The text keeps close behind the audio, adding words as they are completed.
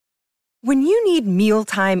When you need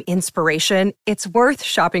mealtime inspiration, it's worth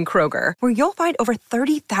shopping Kroger, where you'll find over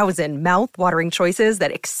 30,000 mouth-watering choices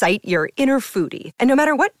that excite your inner foodie. And no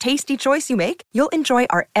matter what tasty choice you make, you'll enjoy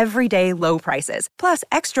our everyday low prices, plus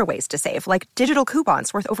extra ways to save, like digital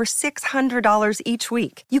coupons worth over $600 each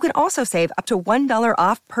week. You can also save up to $1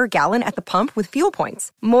 off per gallon at the pump with fuel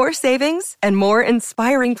points. More savings and more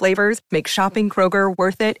inspiring flavors make shopping Kroger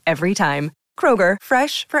worth it every time. Kroger,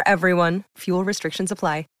 fresh for everyone. Fuel restrictions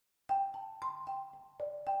apply.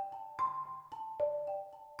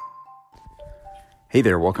 Hey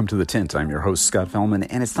there, welcome to The Tint. I'm your host, Scott Fellman,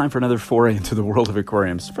 and it's time for another foray into the world of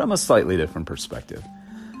aquariums from a slightly different perspective.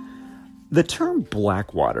 The term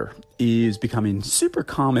blackwater is becoming super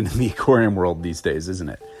common in the aquarium world these days, isn't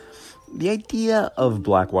it? The idea of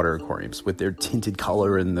blackwater aquariums with their tinted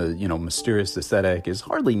color and the, mysterious aesthetic is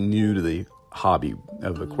hardly new to the hobby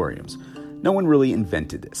of aquariums. No one really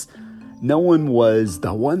invented this. No one was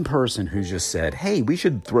the one person who just said, hey, we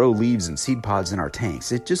should throw leaves and seed pods in our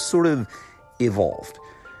tanks. It just sort of evolved.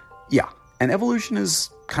 Yeah, and evolution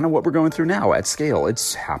is kind of what we're going through now at scale.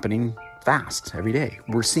 It's happening fast every day.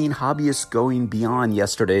 We're seeing hobbyists going beyond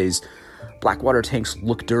yesterday's blackwater tanks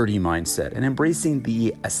look dirty mindset and embracing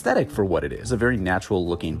the aesthetic for what it is, a very natural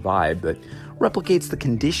looking vibe that replicates the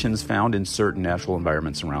conditions found in certain natural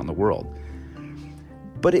environments around the world.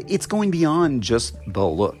 But it's going beyond just the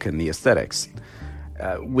look and the aesthetics.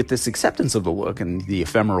 With this acceptance of the look and the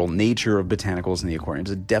ephemeral nature of botanicals in the aquariums,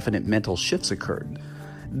 a definite mental shifts occurred.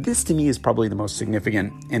 This, to me, is probably the most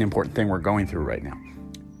significant and important thing we're going through right now.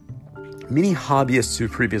 Many hobbyists who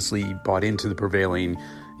previously bought into the prevailing,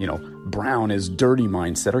 brown is dirty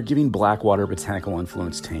mindset are giving blackwater botanical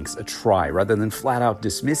influenced tanks a try rather than flat out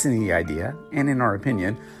dismissing the idea and, in our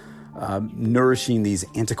opinion, nourishing these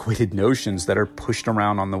antiquated notions that are pushed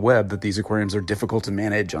around on the web that these aquariums are difficult to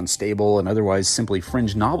manage, unstable, and otherwise simply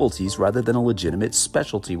fringe novelties rather than a legitimate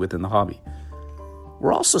specialty within the hobby.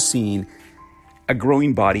 We're also seeing a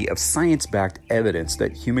growing body of science-backed evidence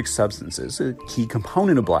that humic substances, a key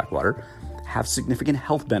component of blackwater, have significant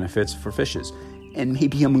health benefits for fishes and may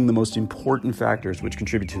be among the most important factors which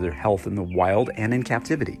contribute to their health in the wild and in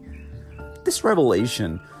captivity. This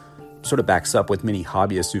revelation sort of backs up with many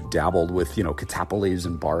hobbyists who've dabbled with, catappa leaves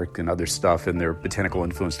and bark and other stuff in their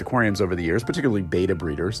botanical-influenced aquariums over the years, particularly beta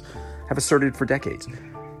breeders, have asserted for decades.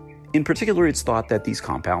 In particular, it's thought that these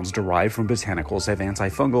compounds derived from botanicals have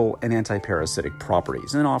antifungal and antiparasitic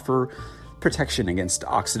properties and offer protection against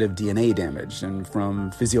oxidative DNA damage and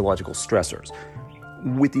from physiological stressors.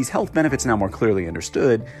 With these health benefits now more clearly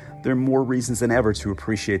understood, there are more reasons than ever to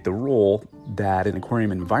appreciate the role that an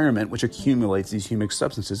aquarium environment which accumulates these humic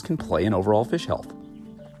substances can play in overall fish health.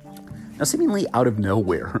 Now, seemingly out of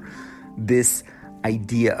nowhere, this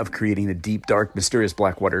idea of creating a deep, dark, mysterious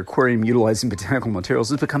blackwater aquarium utilizing botanical materials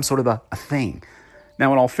has become sort of a thing.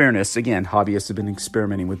 Now, in all fairness, again, hobbyists have been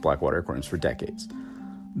experimenting with blackwater aquariums for decades.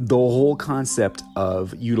 The whole concept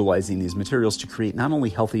of utilizing these materials to create not only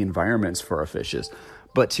healthy environments for our fishes,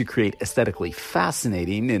 but to create aesthetically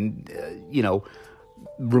fascinating and,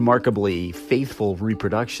 remarkably faithful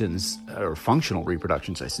reproductions, or functional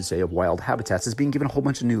reproductions, I should say, of wild habitats is being given a whole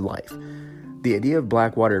bunch of new life. The idea of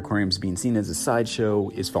blackwater aquariums being seen as a sideshow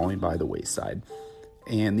is falling by the wayside.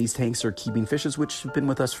 And these tanks are keeping fishes which have been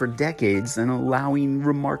with us for decades and allowing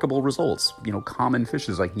remarkable results. Common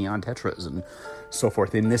fishes like neon tetras and so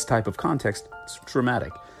forth. In this type of context, it's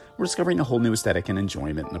dramatic. We're discovering a whole new aesthetic and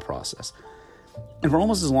enjoyment in the process. And for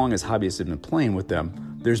almost as long as hobbyists have been playing with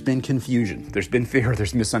them, there's been confusion, there's been fear,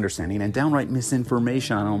 there's misunderstanding, and downright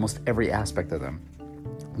misinformation on almost every aspect of them.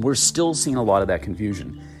 We're still seeing a lot of that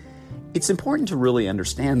confusion. It's important to really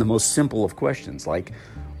understand the most simple of questions, like,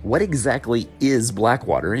 what exactly is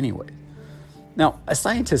blackwater anyway? Now, a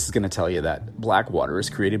scientist is going to tell you that blackwater is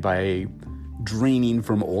created by draining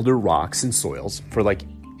from older rocks and soils. For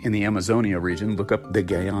in the Amazonia region, look up the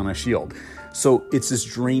Guyana Shield. So it's this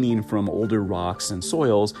draining from older rocks and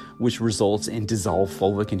soils which results in dissolved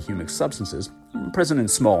fulvic and humic substances present in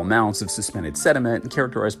small amounts of suspended sediment and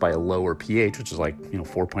characterized by a lower pH, which is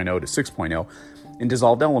 4.0 to 6.0, and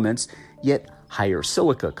dissolved elements, yet higher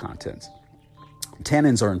silica content.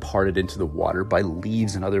 Tannins are imparted into the water by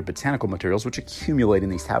leaves and other botanical materials which accumulate in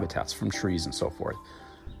these habitats from trees and so forth.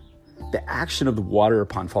 The action of the water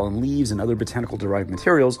upon fallen leaves and other botanical-derived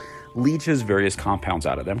materials leaches various compounds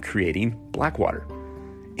out of them, creating blackwater.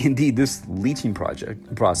 Indeed, this leaching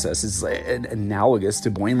process is analogous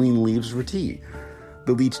to boiling leaves for tea.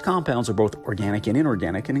 The leached compounds are both organic and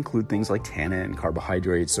inorganic and include things like tannin,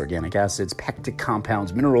 carbohydrates, organic acids, pectic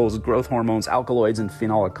compounds, minerals, growth hormones, alkaloids, and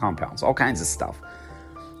phenolic compounds, all kinds of stuff.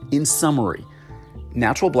 In summary,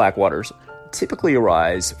 natural blackwaters typically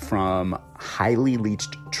arise from highly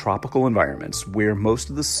leached tropical environments where most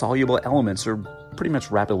of the soluble elements are pretty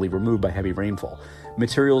much rapidly removed by heavy rainfall.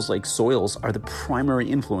 Materials like soils are the primary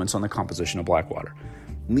influence on the composition of black water.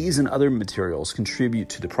 Leaves and other materials contribute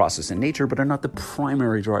to the process in nature, but are not the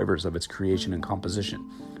primary drivers of its creation and composition.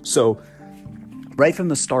 So, right from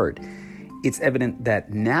the start, it's evident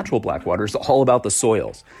that natural black water is all about the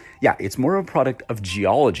soils. Yeah, it's more of a product of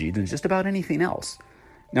geology than just about anything else.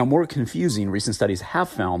 Now, more confusing, recent studies have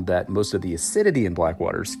found that most of the acidity in black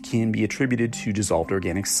waters can be attributed to dissolved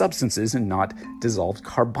organic substances and not dissolved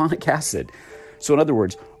carbonic acid. So in other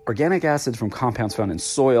words, organic acids from compounds found in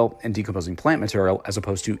soil and decomposing plant material as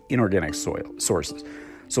opposed to inorganic soil sources.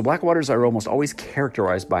 So black waters are almost always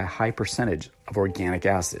characterized by a high percentage of organic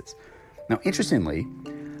acids. Now, interestingly,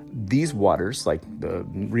 these waters, like the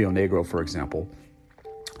Rio Negro, for example,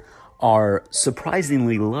 are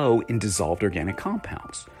surprisingly low in dissolved organic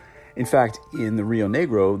compounds. In fact, in the Rio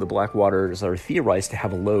Negro, the black waters are theorized to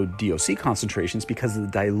have a low DOC concentrations because of the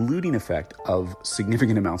diluting effect of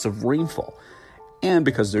significant amounts of rainfall, and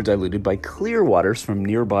because they're diluted by clear waters from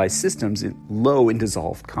nearby systems low in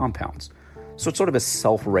dissolved compounds. So it's sort of a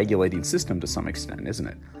self-regulating system to some extent, isn't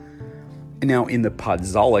it? And now in the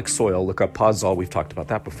podzolic soil, look up podzol, we've talked about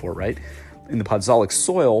that before, right? In the podzolic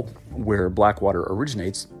soil, where black water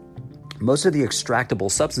originates, most of the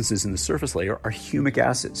extractable substances in the surface layer are humic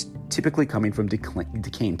acids, typically coming from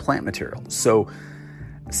decaying plant material. So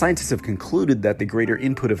scientists have concluded that the greater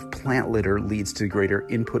input of plant litter leads to greater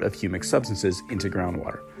input of humic substances into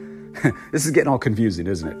groundwater. This is getting all confusing,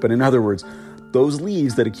 isn't it? But in other words, those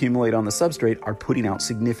leaves that accumulate on the substrate are putting out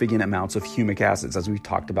significant amounts of humic acids, as we've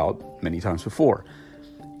talked about many times before.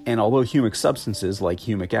 And although humic substances like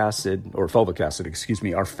humic acid, or fulvic acid,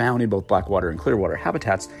 are found in both black water and clear water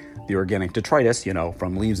habitats, the organic detritus,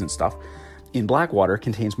 from leaves and stuff, in black water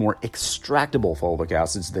contains more extractable fulvic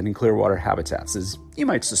acids than in clear water habitats, as you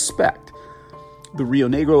might suspect. The Rio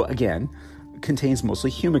Negro, again, contains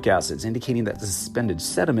mostly humic acids, indicating that the suspended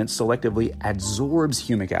sediment selectively adsorbs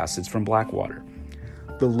humic acids from black water.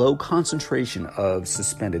 The low concentration of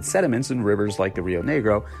suspended sediments in rivers like the Rio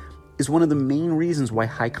Negro is one of the main reasons why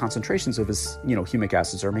high concentrations of humic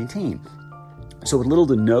acids are maintained. So with little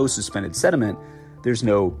to no suspended sediment, there's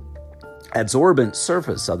no adsorbent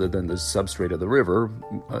surface other than the substrate of the river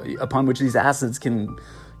upon which these acids can,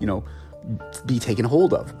 be taken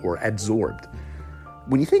hold of or adsorbed.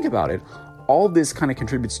 When you think about it, all this kind of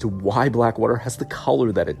contributes to why black water has the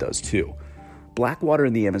color that it does too. Black water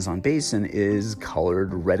in the Amazon basin is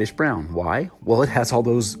colored reddish brown. Why? Well, it has all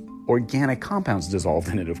those organic compounds dissolved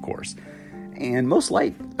in it, of course. And most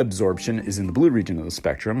light absorption is in the blue region of the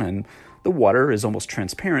spectrum, and the water is almost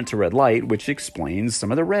transparent to red light, which explains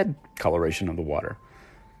some of the red coloration of the water.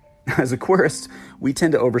 As aquarists, we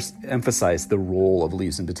tend to overemphasize the role of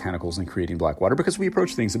leaves and botanicals in creating black water because we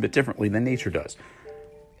approach things a bit differently than nature does.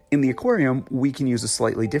 In the aquarium, we can use a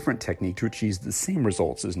slightly different technique to achieve the same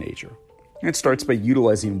results as nature. It starts by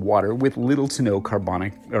utilizing water with little to no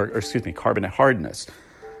carbonate hardness.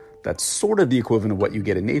 That's sort of the equivalent of what you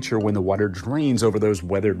get in nature when the water drains over those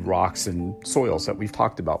weathered rocks and soils that we've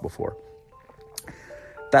talked about before.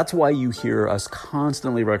 That's why you hear us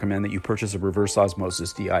constantly recommend that you purchase a reverse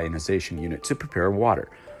osmosis deionization unit to prepare water.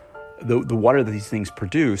 The water that these things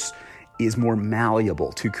produce is more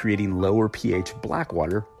malleable to creating lower pH black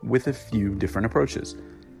water with a few different approaches.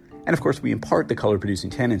 And of course, we impart the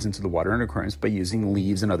color-producing tannins into the water in aquariums by using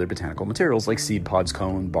leaves and other botanical materials like seed pods,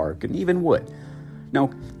 cone, bark, and even wood.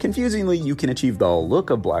 Now, confusingly, you can achieve the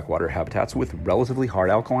look of black water habitats with relatively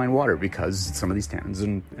hard alkaline water because some of these tannins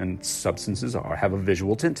and substances have a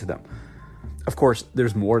visual tint to them. Of course,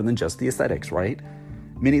 there's more than just the aesthetics, right?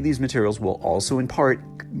 Many of these materials will also impart,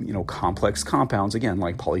 complex compounds, again,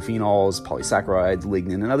 like polyphenols, polysaccharides,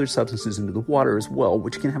 lignin, and other substances into the water as well,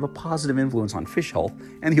 which can have a positive influence on fish health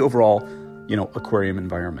and the overall, aquarium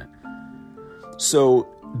environment. So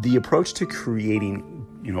the approach to creating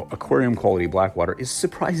aquarium quality black water is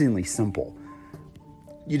surprisingly simple.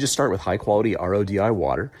 You just start with high quality RODI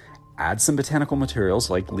water, add some botanical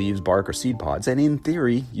materials like leaves, bark, or seed pods, and in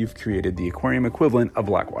theory, you've created the aquarium equivalent of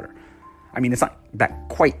black water. I mean, it's not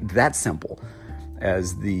quite that simple,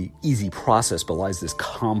 as the easy process belies this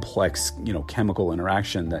complex, chemical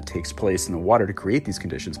interaction that takes place in the water to create these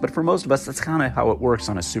conditions. But for most of us, that's kind of how it works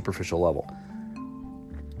on a superficial level.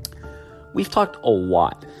 We've talked a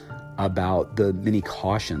lot about the many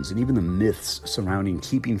cautions and even the myths surrounding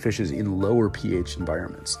keeping fishes in lower pH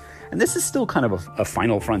environments. And this is still kind of a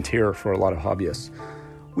final frontier for a lot of hobbyists.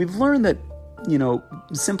 We've learned that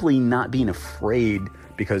simply not being afraid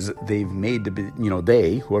because they've made to be,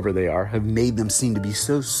 they, whoever they are, have made them seem to be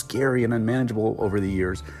so scary and unmanageable over the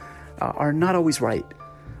years, are not always right.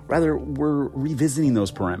 Rather, we're revisiting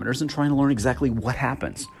those parameters and trying to learn exactly what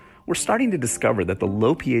happens. We're starting to discover that the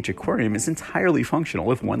low pH aquarium is entirely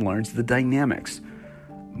functional if one learns the dynamics.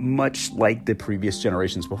 Much like the previous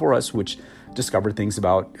generations before us, which discovered things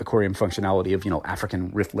about aquarium functionality of,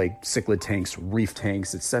 African Rift Lake cichlid tanks, reef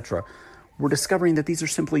tanks, etc., we're discovering that these are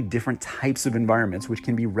simply different types of environments which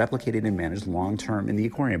can be replicated and managed long-term in the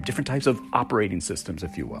aquarium, different types of operating systems,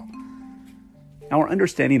 if you will. Now, our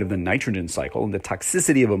understanding of the nitrogen cycle and the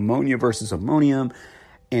toxicity of ammonia versus ammonium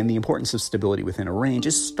and the importance of stability within a range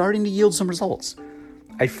is starting to yield some results.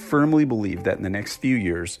 I firmly believe that in the next few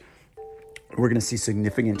years, we're going to see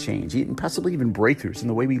significant change, and possibly even breakthroughs in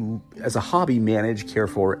the way we, as a hobby, manage, care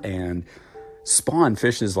for, and spawn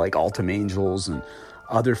fishes like Altum angels and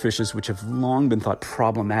other fishes which have long been thought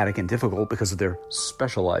problematic and difficult because of their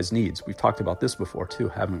specialized needs. We've talked about this before too,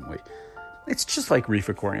 haven't we? It's just like reef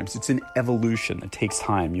aquariums. It's an evolution. It takes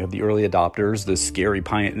time. You have the early adopters, the scary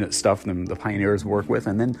stuff the pioneers work with,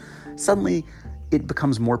 and then suddenly it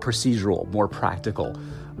becomes more procedural, more practical,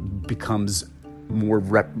 becomes more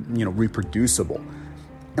reproducible.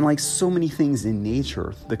 And like so many things in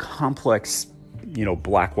nature, the complex,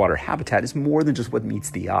 blackwater habitat is more than just what meets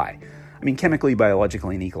the eye. I mean, chemically,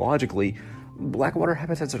 biologically, and ecologically, blackwater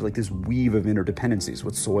habitats are like this weave of interdependencies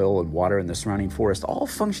with soil and water and the surrounding forest, all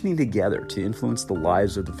functioning together to influence the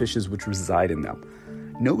lives of the fishes which reside in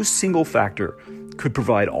them. No single factor could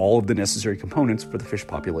provide all of the necessary components for the fish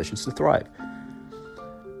populations to thrive.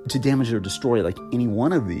 To damage or destroy like any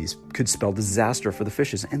one of these could spell disaster for the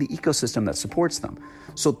fishes and the ecosystem that supports them.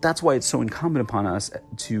 So that's why it's so incumbent upon us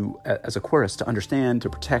as aquarists, to understand, to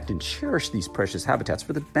protect, and cherish these precious habitats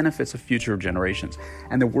for the benefits of future generations.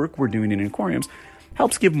 And the work we're doing in aquariums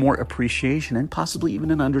helps give more appreciation and possibly even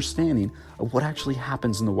an understanding of what actually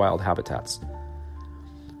happens in the wild habitats.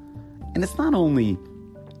 And it's not only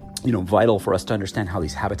vital for us to understand how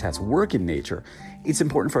these habitats work in nature, it's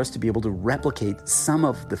important for us to be able to replicate some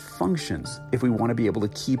of the functions if we want to be able to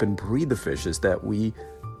keep and breed the fishes that we,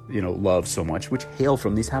 love so much, which hail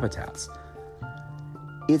from these habitats.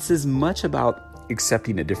 It's as much about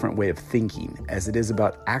accepting a different way of thinking as it is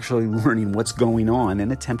about actually learning what's going on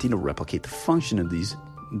and attempting to replicate the function of these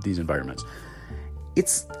environments.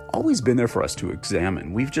 It's always been there for us to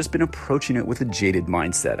examine. We've just been approaching it with a jaded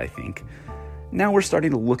mindset, I think. Now we're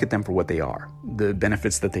starting to look at them for what they are, the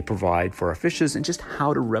benefits that they provide for our fishes, and just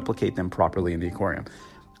how to replicate them properly in the aquarium.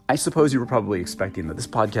 I suppose you were probably expecting that this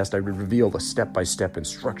podcast I would reveal a step-by-step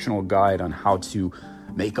instructional guide on how to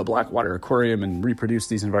make a blackwater aquarium and reproduce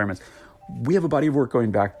these environments. We have a body of work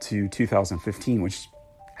going back to 2015, which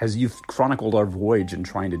has chronicled our voyage in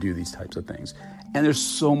trying to do these types of things. And there's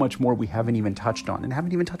so much more we haven't even touched on, and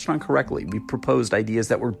haven't even touched on correctly. We proposed ideas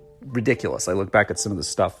that were ridiculous. I look back at some of the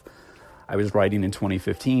stuff I was writing in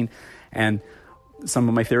 2015, and some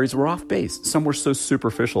of my theories were off base. Some were so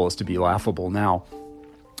superficial as to be laughable now,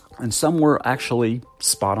 and some were actually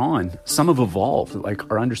spot on. Some have evolved, like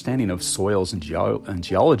our understanding of soils and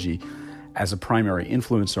geology as a primary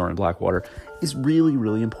influencer in blackwater is really,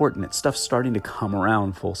 really important. It's stuff starting to come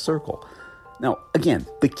around full circle. Now, again,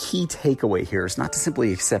 the key takeaway here is not to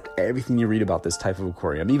simply accept everything you read about this type of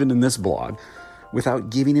aquarium, even in this blog, without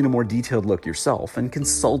giving it a more detailed look yourself and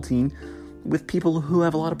consulting with people who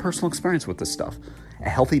have a lot of personal experience with this stuff. A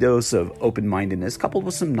healthy dose of open-mindedness coupled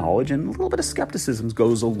with some knowledge and a little bit of skepticism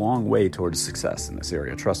goes a long way towards success in this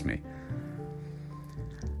area, trust me.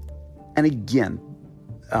 And again,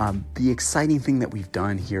 the exciting thing that we've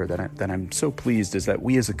done here that I'm so pleased is that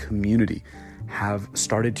we as a community have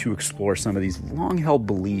started to explore some of these long-held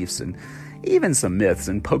beliefs and even some myths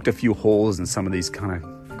and poked a few holes in some of these kind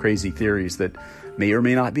of crazy theories that may or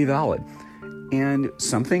may not be valid. And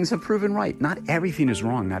some things have proven right. Not everything is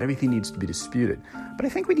wrong. Not everything needs to be disputed. But I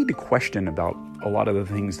think we need to question about a lot of the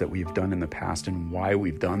things that we've done in the past and why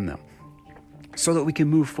we've done them so that we can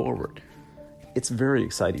move forward. It's a very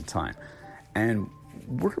exciting time. And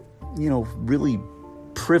we're, really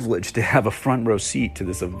privileged to have a front row seat to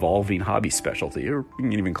this evolving hobby specialty, or you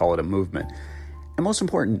can even call it a movement. And most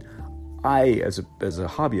important, I, as a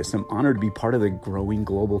hobbyist, am honored to be part of the growing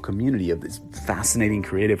global community of these fascinating,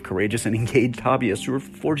 creative, courageous, and engaged hobbyists who are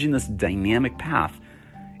forging this dynamic path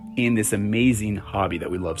in this amazing hobby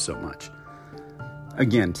that we love so much.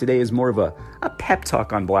 Again, today is more of a pep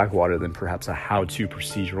talk on blackwater than perhaps a how-to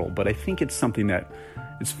procedural, but I think it's something that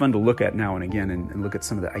it's fun to look at now and again and look at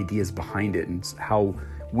some of the ideas behind it and how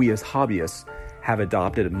we as hobbyists have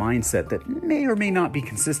adopted a mindset that may or may not be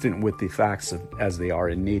consistent with the facts as they are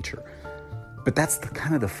in nature. But that's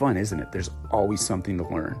kind of the fun, isn't it? There's always something to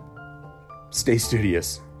learn. Stay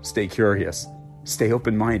studious, stay curious, stay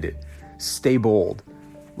open-minded, stay bold,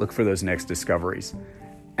 look for those next discoveries,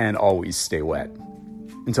 and always stay wet.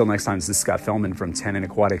 Until next time, this is Scott Fellman from Tennant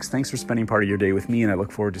Aquatics. Thanks for spending part of your day with me, and I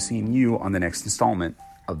look forward to seeing you on the next installment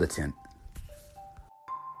of The Tint.